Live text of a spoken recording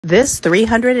This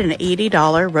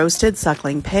 $380 roasted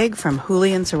suckling pig from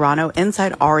Julian Serrano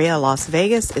inside Aria, Las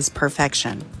Vegas is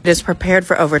perfection. It is prepared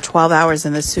for over 12 hours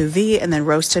in the sous vide and then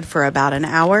roasted for about an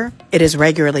hour. It is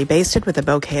regularly basted with a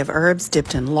bouquet of herbs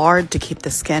dipped in lard to keep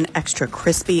the skin extra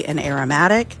crispy and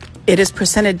aromatic. It is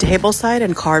presented tableside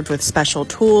and carved with special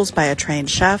tools by a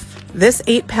trained chef. This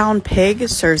 8-pound pig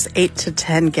serves 8 to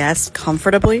 10 guests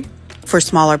comfortably. For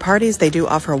smaller parties, they do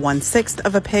offer 1/6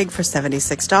 of a pig for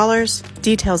 $76.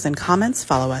 Details and comments,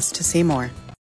 follow us to see more.